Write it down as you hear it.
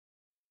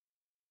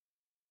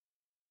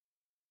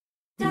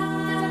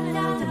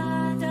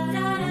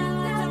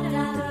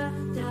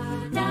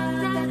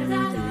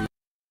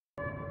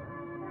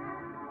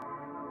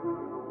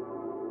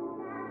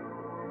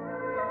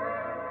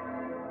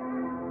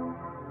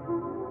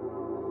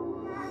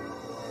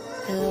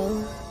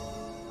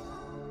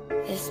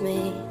it's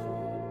me.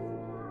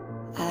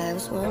 I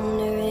was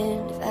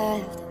wondering if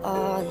after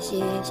all these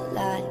years you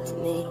lied to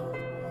me.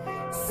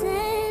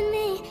 Send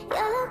me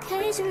your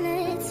location,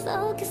 let's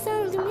focus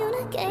on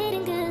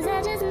communicating, cause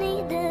I just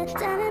need the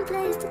time and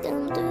place to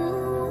come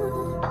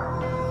through.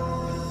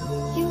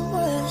 You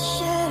were the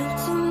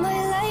shadow to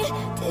my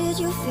light, did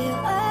you feel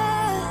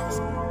us?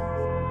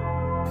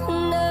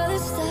 Another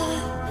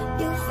star,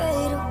 you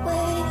fade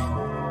away.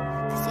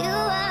 Cause you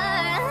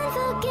are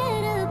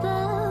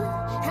unforgettable,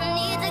 I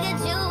need to get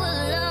you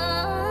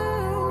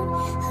alone.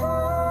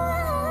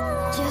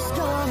 Ooh. Just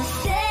gonna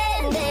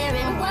stand there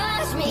and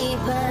watch me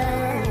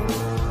burn.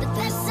 But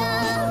that's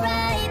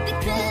alright,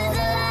 because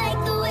I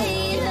like the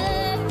way it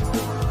hurts.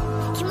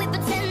 Can we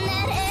pretend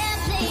that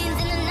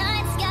airplanes in the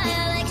night sky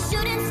are like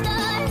shooting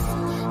stars?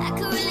 I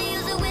could really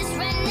use a wish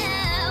right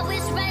now,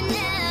 wish right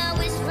now,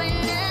 wish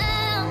right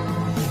now.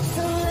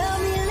 So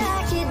love me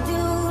like you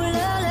do,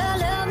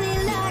 love me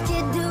like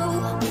you do.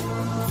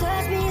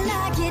 Touch me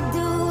like you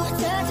do,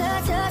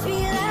 touch me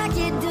like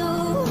you do.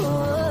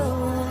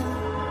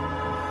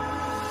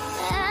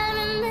 I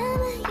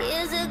remember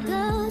years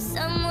ago,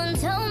 someone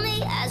told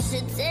me I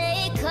should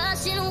take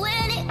caution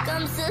when it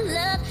comes to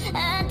love.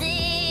 I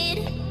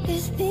did.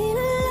 It's been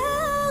a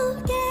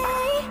long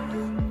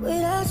day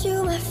without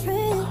you, my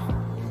friend.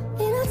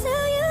 And I'll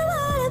tell you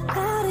all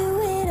about it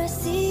when I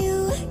see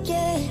you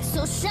again.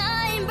 So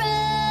shine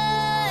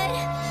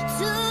bright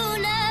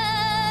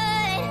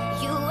tonight,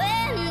 you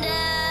and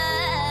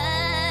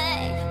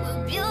I.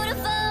 We're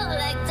beautiful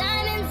like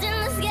diamonds in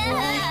the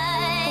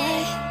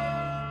sky.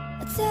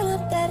 I tell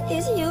him that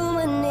it's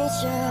human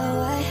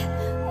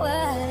nature.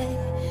 Why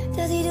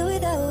does he do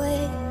it that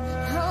way?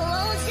 Oh,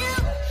 won't you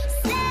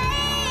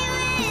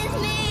stay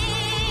with me?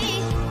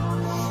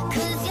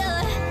 Cause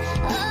you're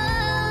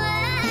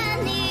all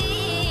I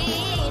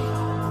need.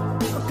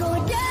 We're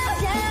going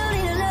down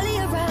in a lolly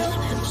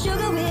around.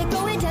 Sugar, we're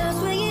going down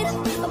swinging.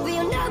 I'll be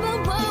your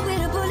number one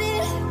with a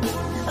bullet.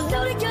 A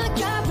loaded gun,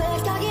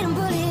 complex, talking and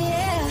bullet,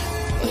 yeah.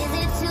 Is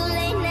it too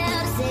late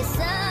now to say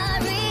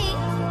sorry?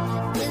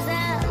 Cause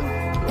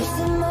I'm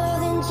Missing more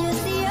than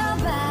just your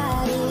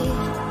body.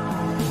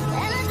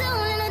 And I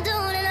don't, and I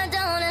don't, and I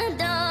don't,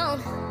 and I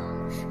don't.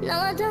 No,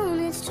 I don't,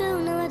 it's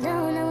true. No, I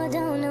don't, no, I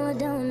don't, no, I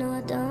don't, no,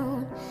 I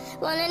don't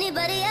want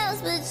anybody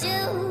else but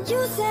you.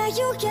 You say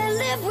you can't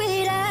live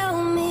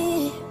without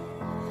me.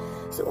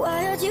 So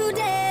why aren't you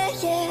dead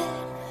yet?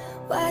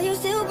 Why are you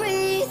still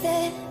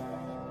breathing?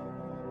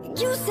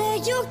 You say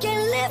you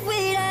can't live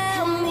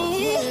without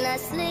me. Can I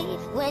sleep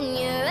when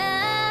you're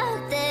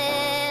out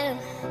there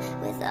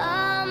with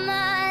all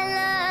my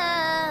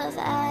love?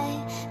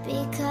 I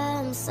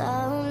become so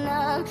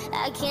numb,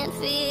 I can't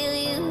feel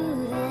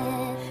you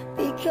there.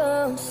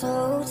 Become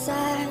so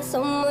tired,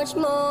 so much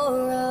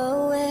more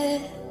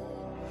aware.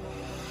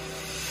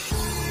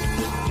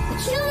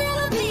 But you'll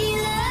never be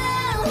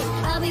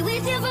alone. I'll be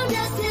with you from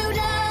dusk till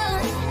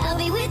dawn. I'll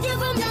be with you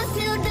from dusk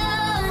till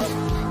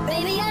dawn.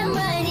 Baby, I'm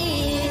right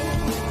here.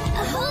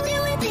 I'll hold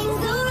you when things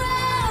go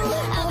wrong.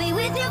 I'll be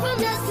with you from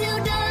dusk till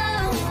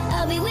dawn.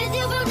 I'll be with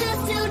you from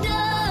dusk till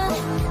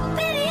dawn.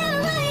 Baby,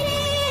 I'm right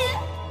here.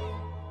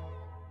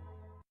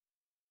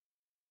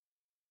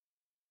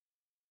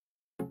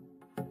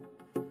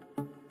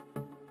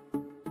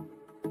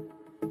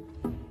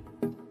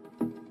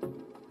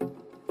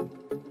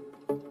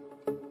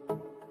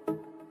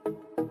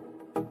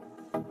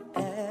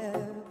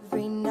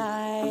 Every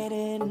night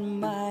in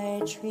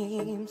my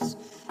dreams,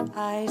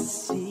 I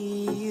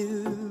see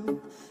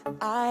you,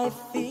 I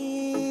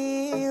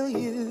feel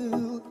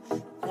you.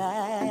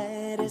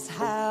 That is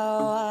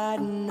how I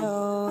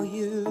know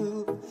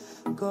you.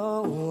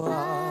 Go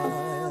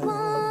I on.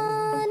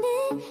 want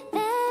it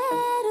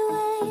that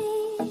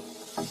way.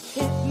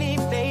 Hit me,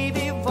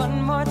 baby,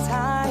 one more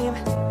time.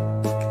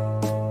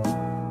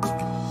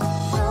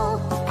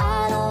 No,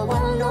 I don't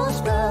want no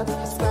scrub.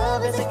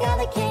 Scrub is a guy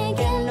that can't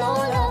get no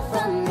love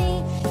from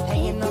me.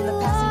 Hanging on the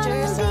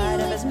passenger side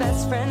of his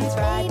best friend's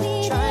ride,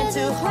 trying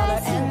to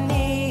holler at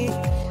me.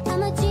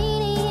 I'm a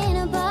genie in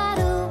a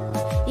bottle.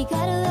 You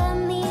gotta love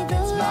me the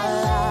It's my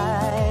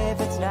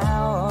life, it's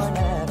now or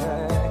never.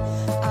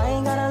 I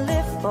ain't gonna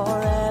live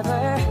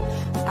forever,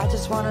 I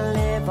just wanna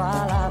live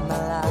while I'm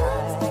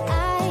alive.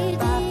 Bye,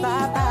 bye,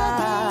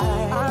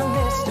 bye, I'm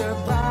Mr.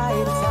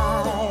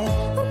 Brightside.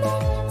 We're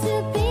meant to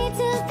be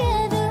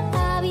together.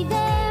 I'll be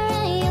there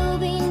and you'll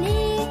be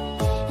near,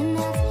 and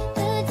that's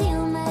the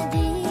deal, my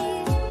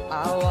dear.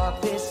 I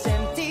walk this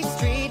empty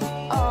street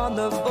on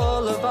the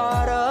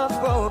boulevard of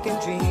broken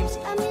dreams,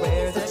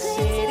 where the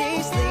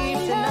city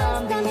sleeps and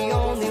I'm the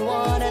only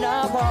one, and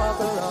I walk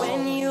alone.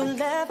 When you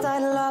left, I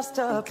lost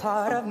a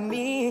part of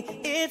me.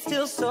 It's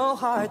still so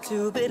hard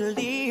to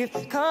believe.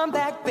 Come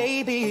back,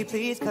 baby,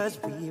 please, cause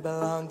we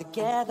belong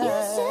together.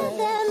 You should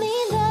let me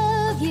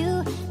love you.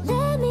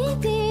 Let me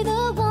be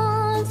the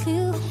one to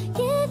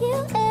give you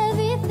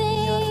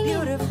everything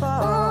You're beautiful.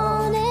 you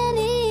want and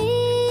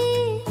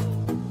need.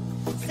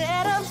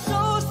 Said I'm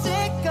so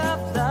sick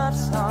of love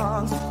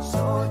songs,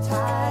 so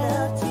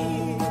tired of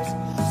tears,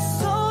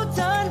 so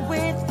done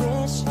with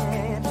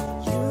wishing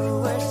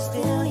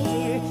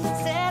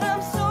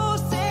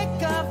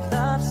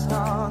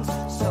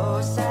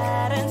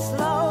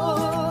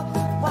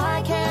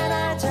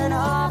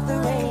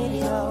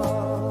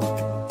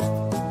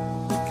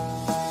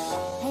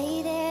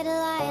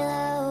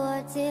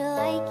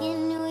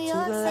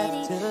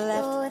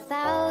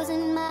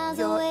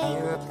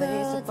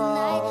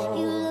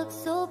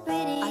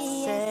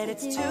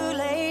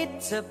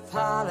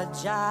apologize.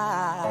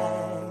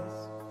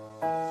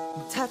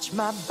 Touch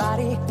my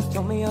body,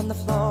 throw me on the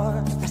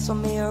floor, wrestle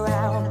me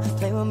around,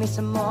 play with me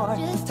some more.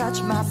 Touch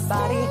my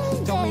body,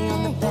 throw me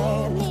on the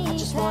bed. I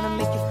just wanna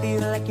make you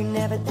feel like you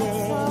never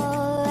did.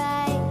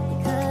 Alright,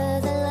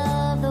 'cause I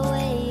love the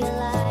way you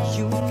lie.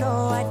 You know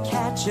I'd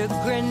catch a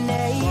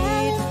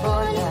grenade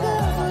for ya.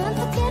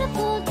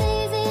 Unforgettable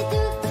days, they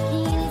do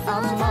bikini.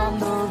 I'm on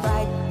the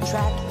right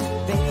track,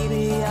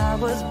 baby, I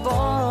was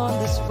born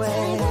this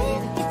way.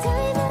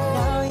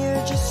 Now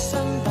you're just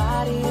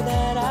somebody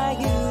that I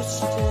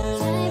used to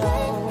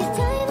know.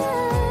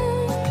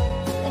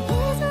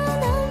 Here's my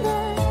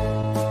number,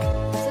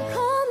 so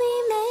call me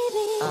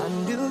maybe. I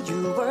knew you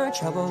were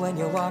trouble when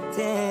you walked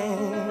in.